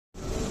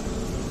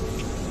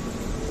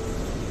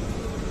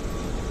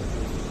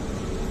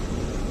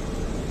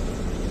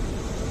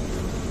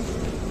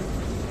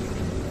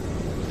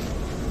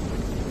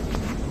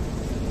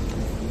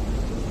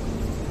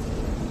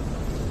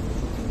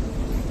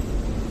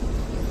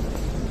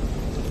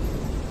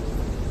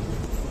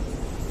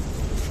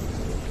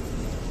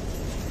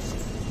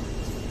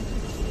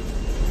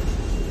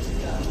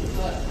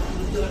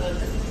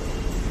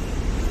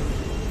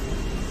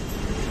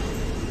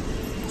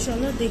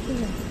चलो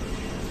देखूंगा।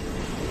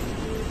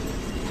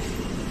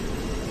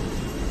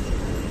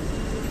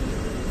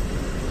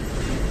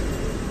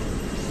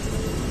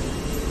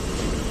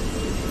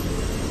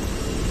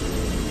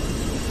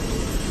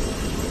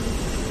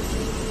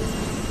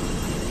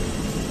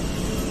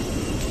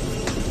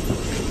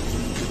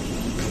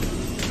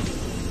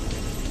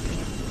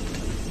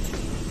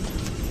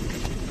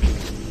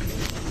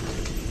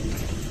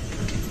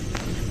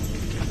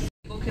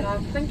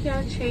 संख्या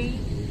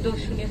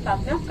 6207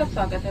 में आपका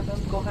स्वागत है।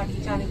 बस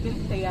गुवाहाटी जाने के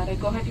लिए तैयार है।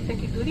 गुवाहाटी तक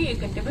की दूरी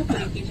 1 घंटे में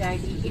पूरी की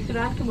जाएगी। इस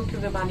उड़ान के मुख्य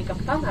विमानी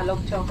कप्तान आलोक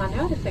चौहान है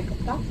और इसके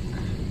कप्तान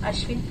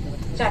अश्विन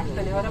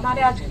जैक्सन है। और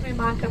हमारे आज के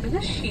विमान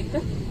कर्मचारी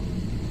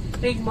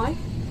𝚃𝚒𝚖𝚎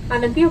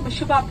आनंदी और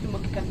शुभ आपके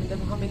मुख्य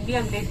कर्मचारी। हम हिंदी,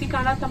 अंग्रेजी,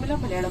 कन्नड़, तमिल और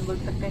मलयालम बोल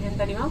सकते हैं।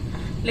 धन्यवाद।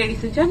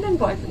 Ladies and gentlemen,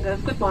 boys and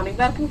girls, good morning.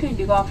 Welcome to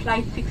Indigo. Our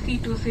flight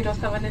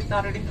 63207 is now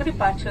ready for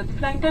departure. The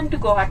flight time to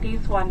Guwahati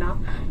is 1 hour.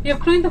 Your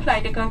crew in the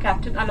flight are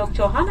Captain Alok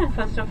Chauhan and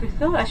First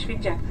Officer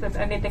Ashwin Jackson.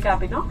 And in the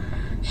cabin are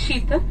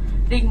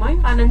𝚃𝚒𝚖𝚎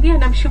Anandi,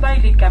 and I'm Shubha,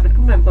 lead cabin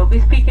crew member. We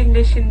speak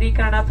English, Hindi,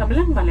 Kannada,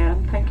 Tamil and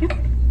Malayalam. Thank you.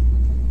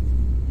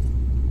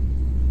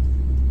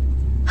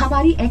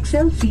 हमारी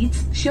Excel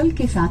seats शुल्क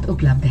के साथ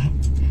उपलब्ध है।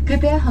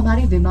 कृपया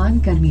हमारे विमान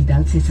कर्मी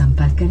दल से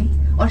संपर्क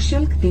करें और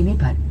शुल्क देने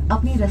पर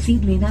अपनी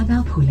रसीद लेना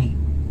ना भूलें।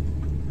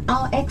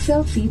 Our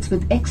XL seats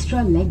with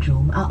extra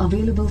legroom are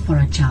available for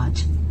a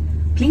charge.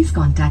 Please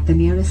contact the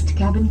nearest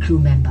cabin crew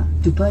member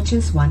to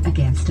purchase one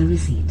against a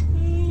receipt.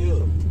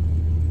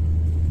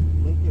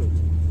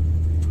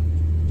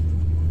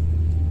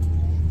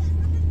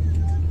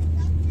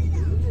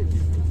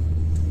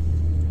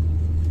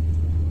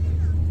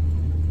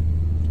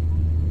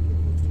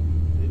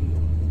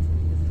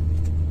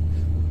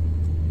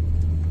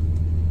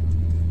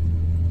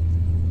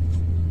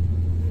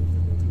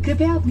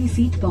 कृपया अपनी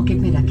सीट पॉकेट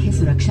में रखे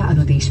सुरक्षा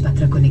अनुदेश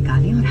पत्र को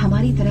निकालें और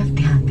हमारी तरफ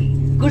ध्यान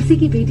दें। कुर्सी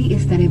की पेटी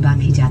इस तरह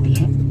बांधी जाती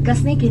है।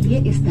 कसने के लिए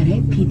इस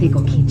तरह फीते को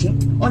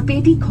खींचें और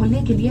पेटी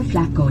खोलने के लिए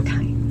फ्लैप को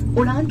उठाएं।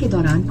 उड़ान के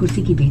दौरान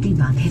कुर्सी की पेटी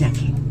बांधे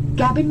रखें।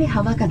 कैबिन में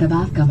हवा का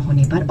दबाव कम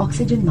होने पर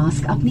ऑक्सीजन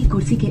मास्क अपनी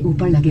कुर्सी के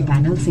ऊपर लगे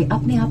पैनल से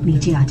अपने आप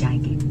नीचे आ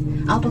जाएंगे।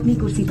 आप अपनी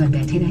कुर्सी पर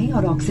बैठे रहें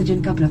और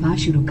ऑक्सीजन का प्रवाह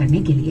शुरू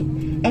करने के लिए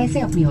ऐसे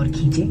अपनी ओर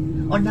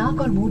खींचें और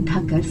नाक और मुंह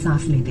ढककर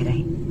सांस लेते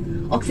रहें।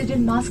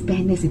 ऑक्सीजन मास्क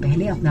पहनने से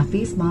पहले अपना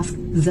फेस मास्क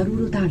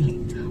जरूर उतार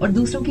लें और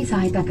दूसरों की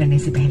सहायता करने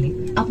से पहले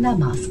अपना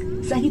मास्क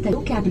सही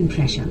तरह cabin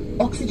pressure.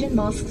 Oxygen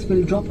masks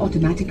will drop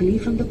automatically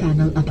from the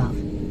panel above.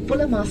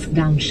 Pull a mask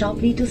down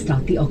sharply to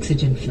start the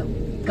oxygen flow.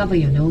 Cover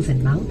your nose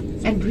and mouth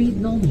and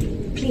breathe normally.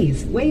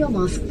 Please wear your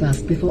mask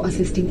first before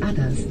assisting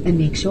others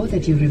and make sure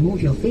that you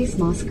remove your face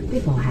mask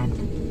beforehand.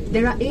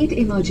 There are 8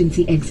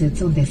 emergency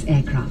exits on this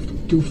aircraft,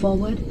 2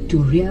 forward,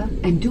 2 rear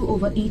and 2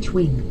 over each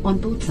wing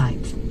on both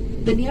sides.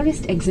 The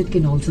nearest exit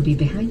can also be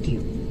behind you.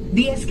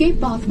 The escape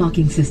path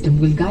marking system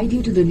will guide you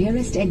to the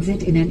nearest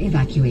exit in an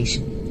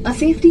evacuation. A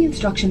safety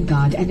instruction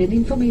card and an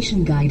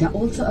information guide are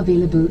also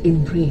available in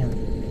Braille.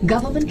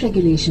 Government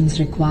regulations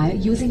require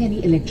using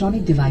any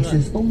electronic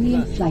devices only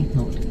in flight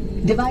mode.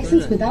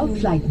 Devices without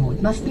flight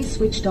mode must be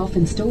switched off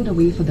and stored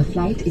away for the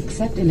flight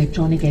except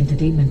electronic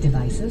entertainment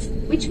devices,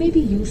 which may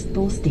be used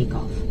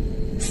post-takeoff.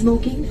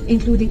 Smoking,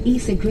 including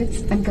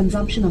e-cigarettes and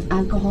consumption of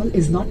alcohol,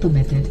 is not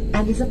permitted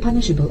and is a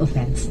punishable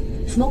offence.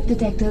 Smoke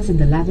detectors in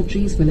the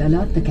lavatories will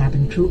alert the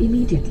cabin crew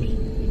immediately.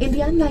 In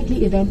the unlikely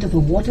event of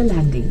a water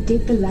landing,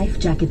 take the life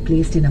jacket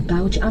placed in a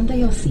pouch under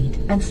your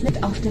seat and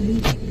slip after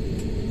leaving.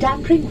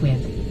 Tampering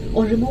with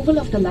or removal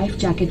of the life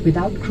jacket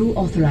without crew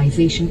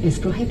authorization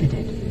is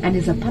prohibited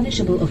and is a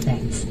punishable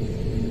offence.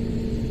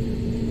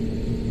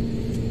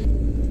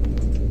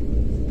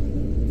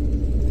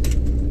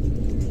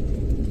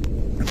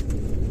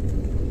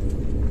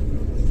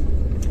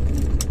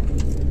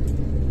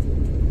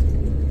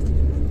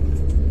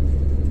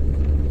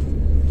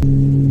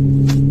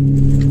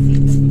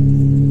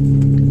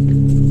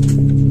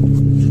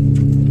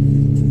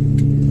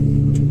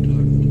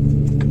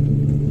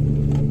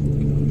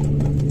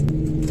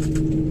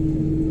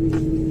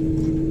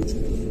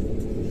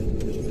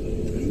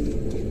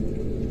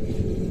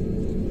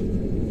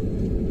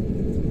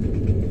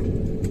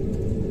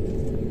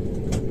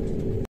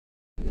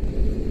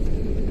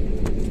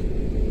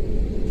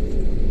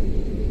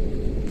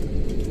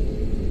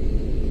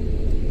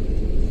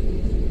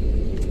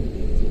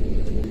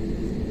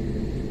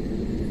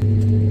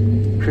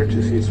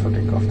 Courtesies for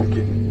takeoff. Thank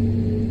you.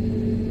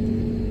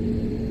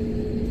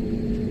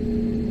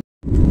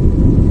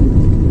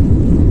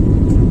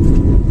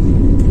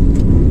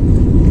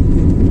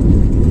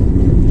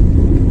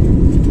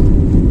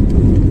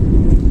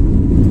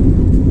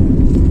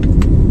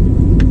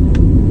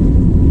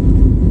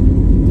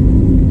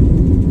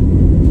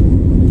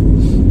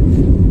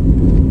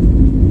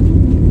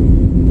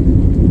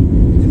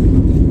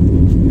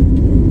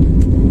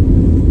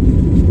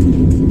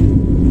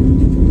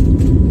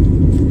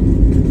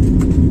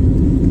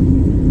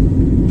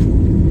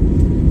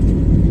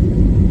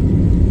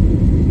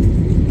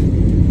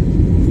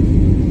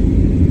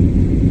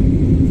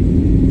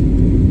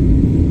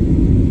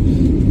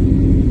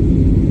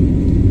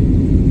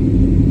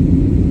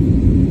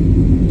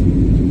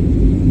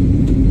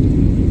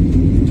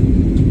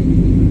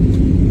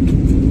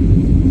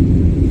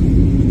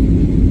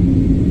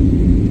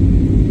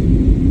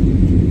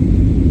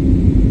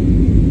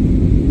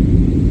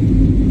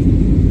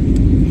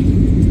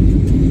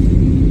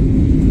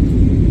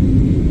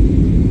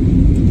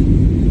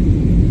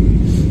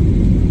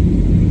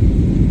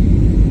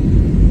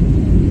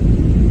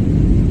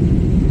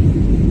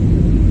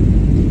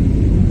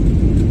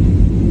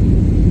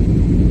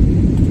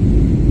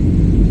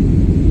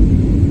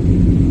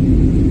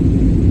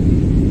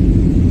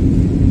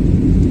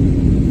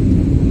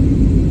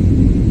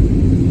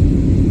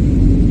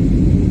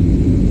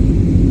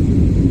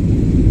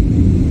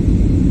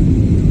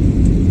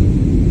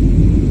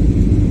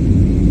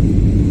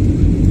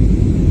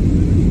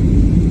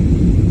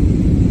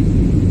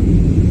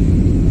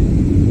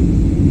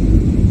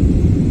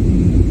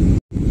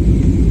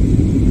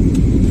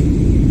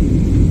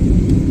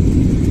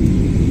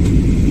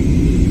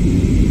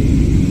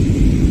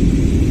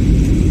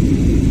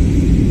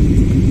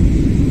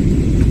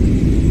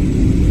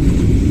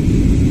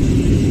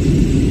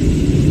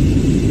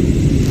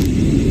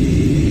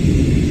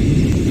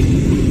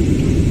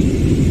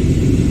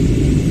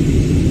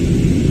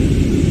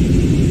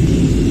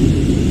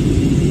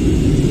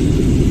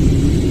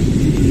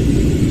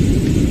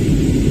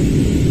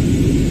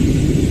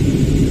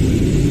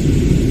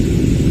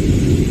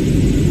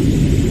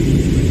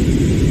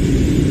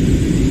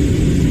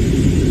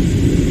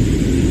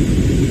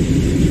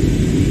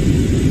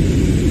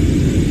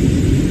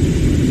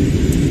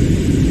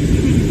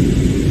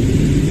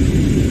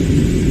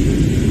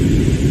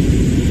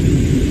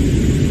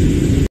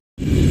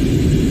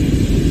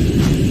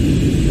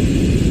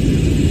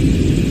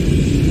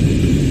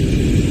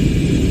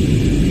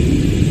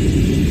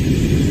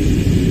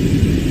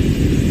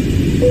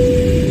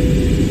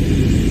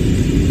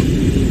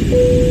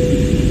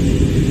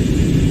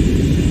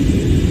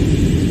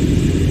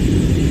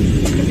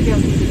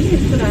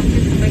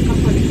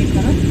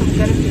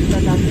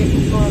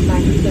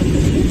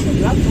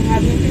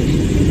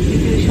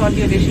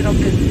 for duration of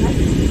this flight.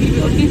 We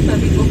will only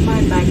serving Upma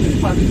and Bangalore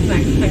for the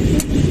snacks. Thank you.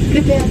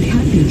 कृपया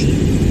ध्यान दीजिए,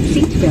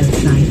 seat belt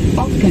sign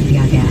of कर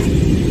दिया गया है,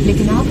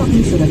 लेकिन आप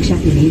अपनी सुरक्षा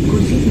के लिए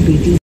कुर्सी की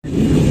बेटी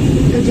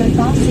तो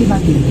जलपान सेवा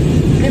के लिए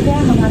कृपया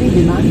हमारे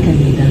विमान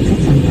कर्मी दल से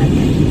संपर्क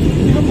करें।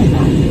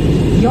 धन्यवाद।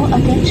 Your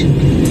attention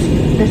please.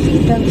 The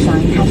seat belt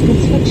sign has been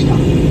switched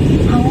off.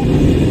 However,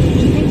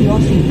 keeping your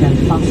seat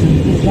belt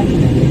fastened is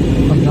recommended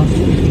for your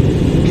safety.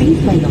 Please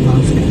wear your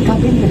mask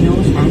covering the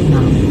nose and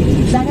mouth.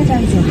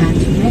 Sanitize your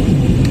hands